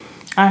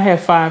I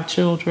have 5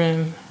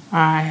 children.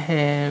 I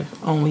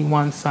have only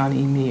one son,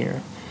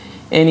 Emir.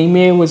 And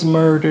Emir was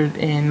murdered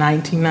in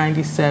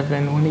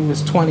 1997 when he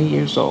was 20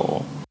 years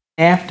old.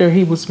 After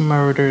he was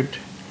murdered,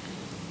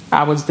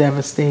 I was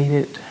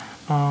devastated.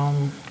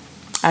 I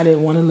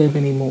didn't want to live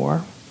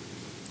anymore.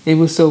 It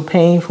was so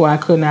painful, I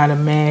could not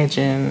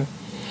imagine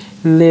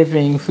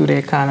living through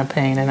that kind of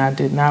pain, and I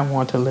did not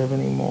want to live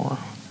anymore.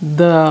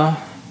 The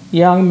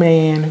young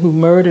man who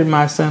murdered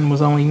my son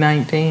was only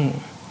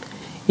 19.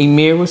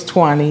 Emir was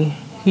 20,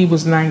 he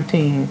was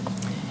 19.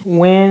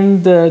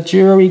 When the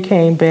jury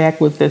came back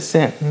with the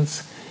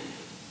sentence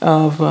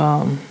of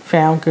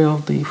found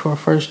guilty for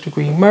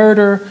first-degree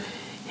murder,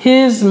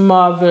 his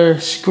mother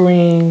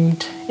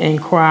screamed and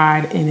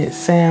cried, and it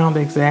sounded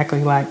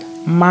exactly like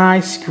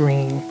my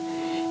scream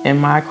and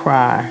my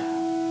cry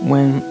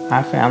when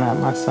I found out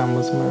my son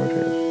was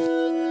murdered.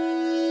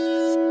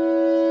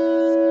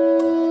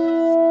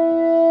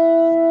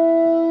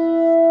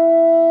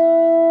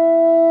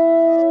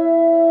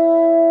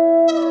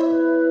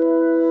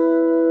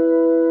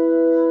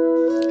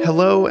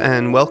 Hello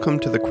and welcome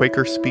to the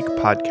Quaker Speak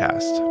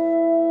podcast.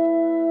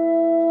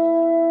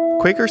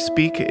 Quaker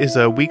Speak is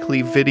a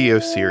weekly video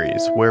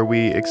series where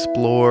we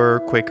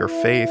explore Quaker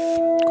faith,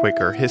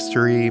 Quaker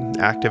history,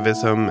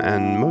 activism,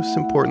 and most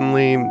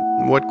importantly,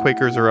 what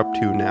Quakers are up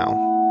to now.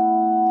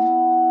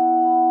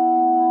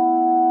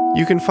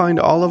 You can find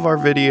all of our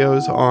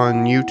videos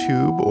on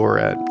YouTube or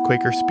at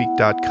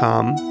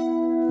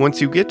quakerspeak.com. Once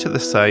you get to the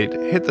site,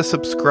 hit the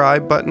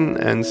subscribe button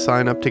and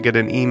sign up to get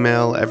an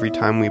email every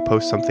time we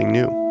post something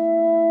new.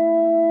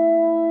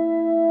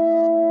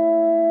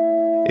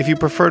 If you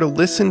prefer to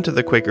listen to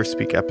the Quaker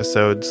Speak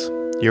episodes,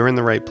 you're in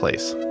the right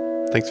place.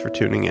 Thanks for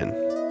tuning in.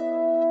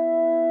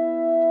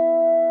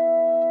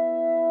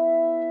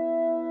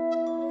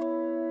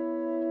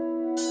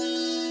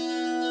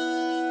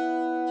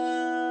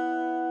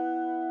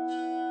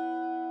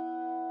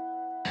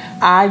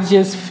 I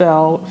just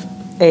felt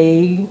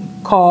a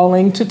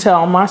calling to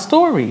tell my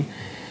story.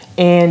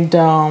 And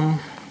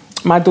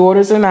my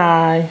daughters and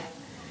I,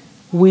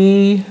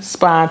 we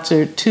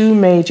sponsored 2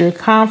 major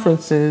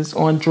conferences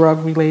on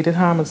drug-related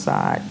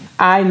homicide.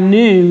 I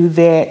knew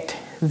that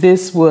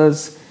this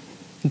was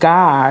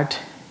God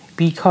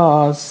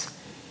because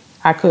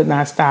I could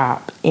not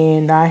stop.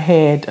 And I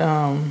had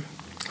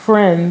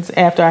friends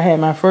after I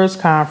had my first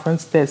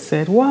conference that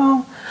said,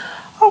 well,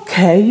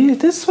 okay,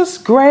 this was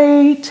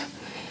great,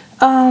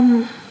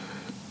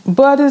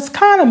 but it's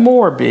kind of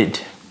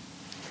morbid.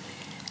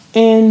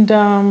 And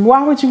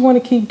why would you want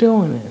to keep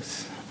doing this?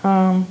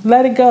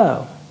 Let it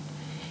go.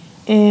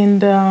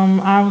 And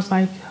I was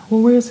like,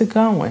 well, where's it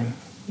going?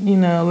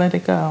 Let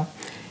it go.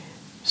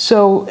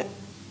 So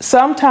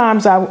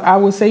sometimes I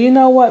would say, you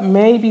know what,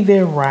 maybe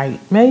they're right.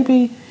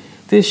 Maybe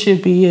this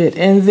should be it.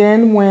 And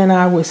then when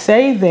I would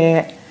say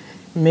that,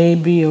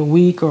 maybe a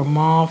week or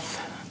month,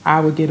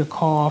 I would get a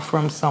call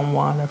from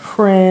someone, a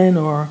friend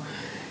or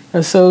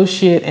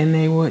associate, and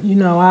they would,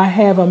 I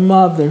have a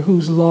mother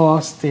who's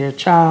lost their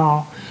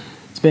child.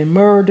 Been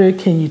murdered,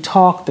 can you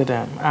talk to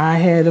them? I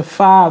had a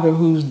father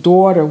whose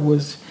daughter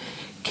was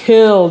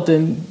killed,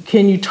 and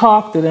can you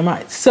talk to them?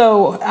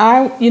 So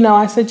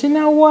I said, you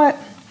know what?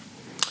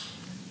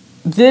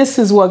 This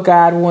is what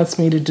God wants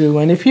me to do.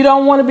 And if you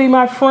don't want to be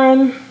my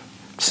friend,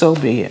 so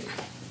be it.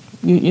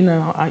 You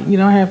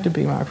don't have to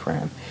be my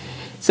friend.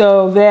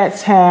 So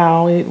that's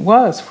how it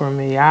was for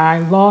me. I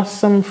lost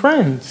some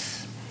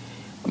friends.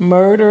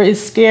 Murder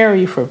is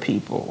scary for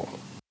people.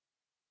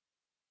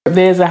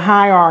 There's a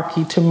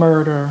hierarchy to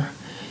murder.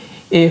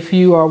 If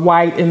you are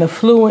white and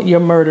affluent,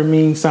 your murder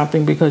means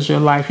something because your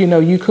life,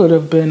 you could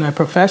have been a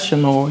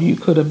professional, you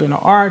could have been an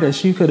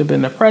artist, you could have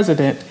been the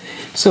president.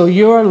 So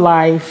your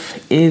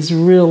life is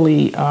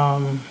really,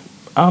 oh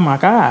my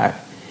God,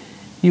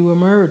 you were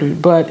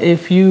murdered. But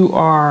if you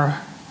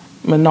are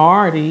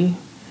minority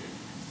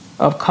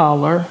of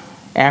color,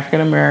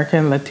 African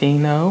American,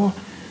 Latino,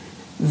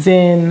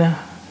 then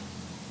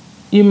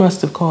you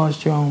must have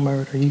caused your own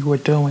murder. You were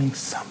doing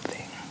something.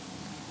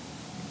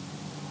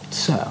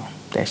 So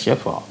that's your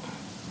fault.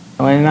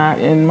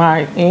 And my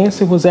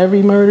answer was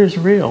every murder is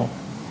real.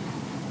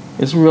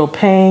 It's real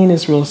pain,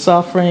 it's real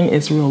suffering,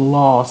 it's real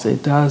loss.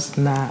 It does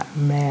not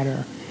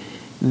matter.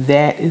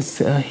 That is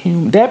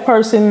that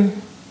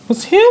person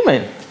was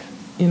human,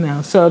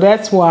 So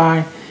that's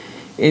why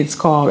it's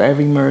called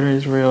Every Murder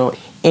is Real.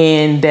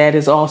 And that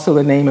is also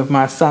the name of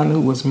my son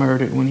who was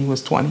murdered when he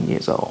was 20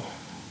 years old.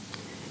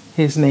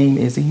 His name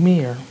is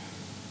Emir.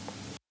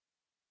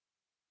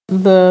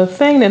 The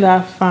thing that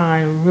I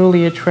find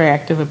really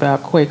attractive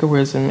about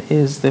Quakerism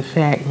is the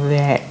fact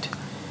that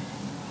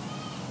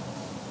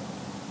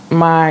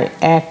my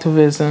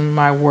activism,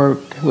 my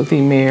work with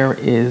Emir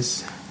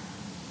is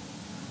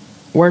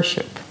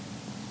worship.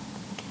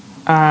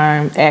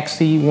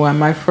 When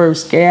my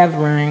first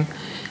gathering,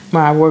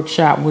 my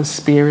workshop was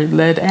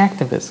spirit-led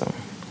activism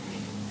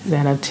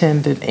that I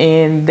attended.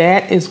 And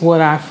that is what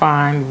I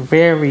find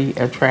very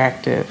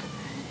attractive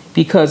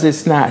because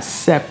it's not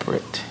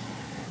separate.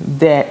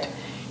 That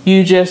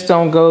You just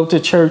don't go to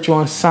church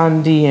on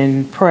Sunday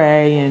and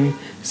pray and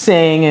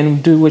sing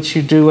and do what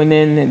you do, and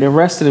then the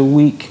rest of the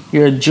week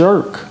you're a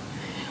jerk,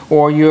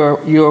 or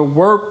your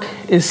work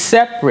is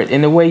separate,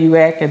 and the way you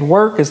act at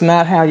work is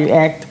not how you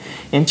act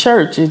in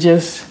church.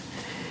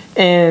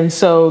 And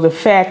so the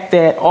fact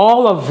that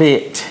all of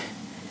it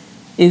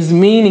is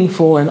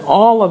meaningful and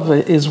all of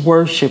it is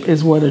worship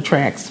is what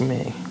attracts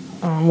me.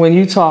 When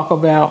you talk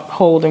about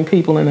holding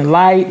people in the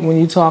light, when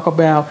you talk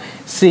about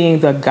seeing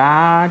the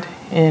God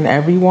in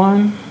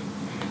everyone,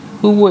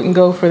 who wouldn't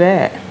go for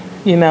that?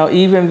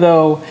 Even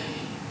though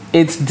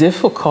it's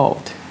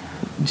difficult,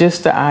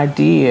 just the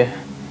idea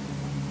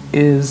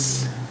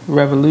is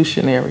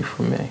revolutionary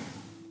for me.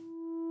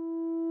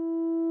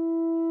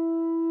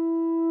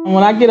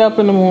 When I get up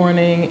in the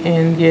morning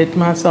and get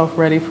myself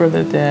ready for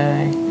the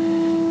day,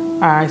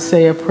 I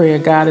say a prayer.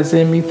 God is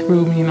in me,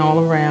 through me, and all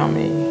around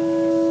me.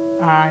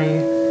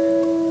 I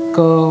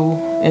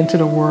go into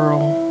the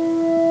world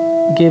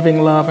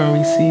giving love and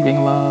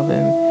receiving love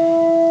and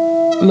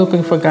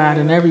looking for God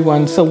in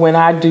everyone. So when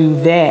I do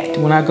that,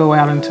 when I go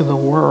out into the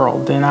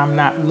world, then I'm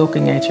not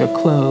looking at your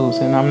clothes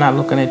and I'm not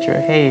looking at your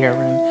hair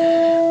and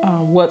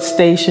what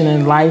station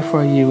in life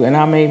are you? And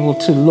I'm able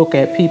to look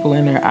at people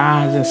in their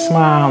eyes and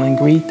smile and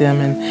greet them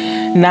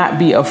and not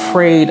be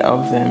afraid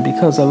of them,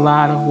 because a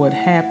lot of what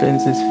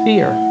happens is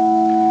fear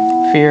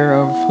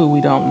of who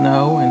we don't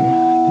know.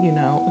 And,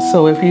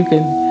 so if you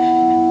can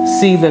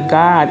see the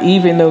God,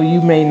 even though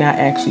you may not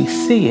actually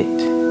see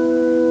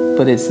it,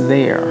 but it's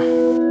there.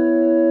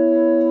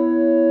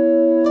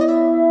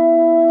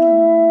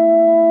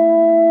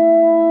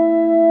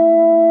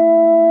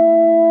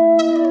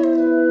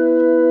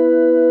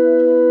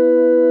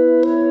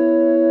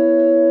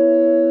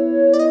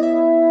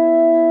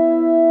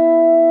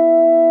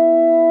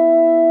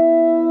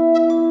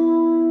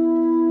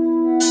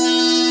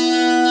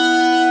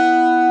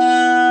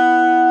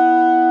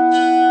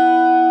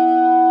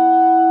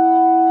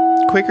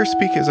 Quaker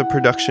Speak is a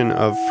production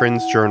of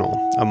Friends Journal,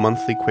 a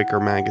monthly Quaker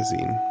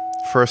magazine.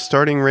 For a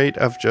starting rate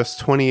of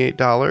just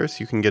 $28,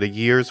 you can get a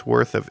year's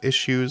worth of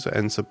issues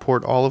and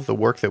support all of the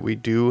work that we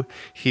do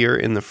here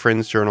in the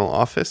Friends Journal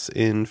office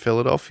in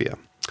Philadelphia.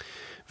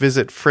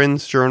 Visit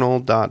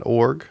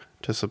friendsjournal.org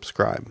to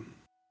subscribe.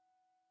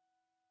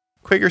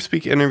 Quaker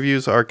Speak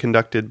interviews are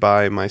conducted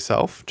by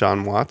myself,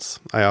 John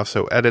Watts. I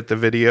also edit the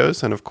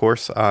videos, and of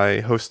course, I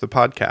host the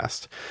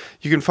podcast.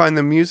 You can find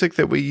the music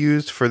that we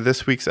used for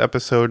this week's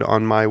episode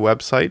on my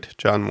website,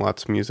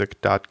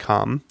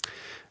 johnwattsmusic.com.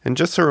 And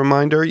just a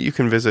reminder, you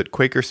can visit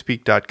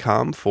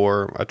quakerspeak.com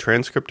for a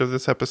transcript of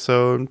this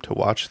episode, to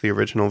watch the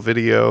original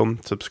video,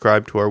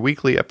 subscribe to our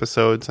weekly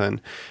episodes,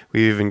 and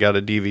we even got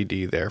a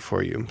DVD there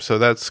for you. So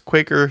that's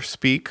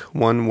quakerspeak,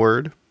 one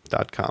word,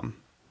 .com.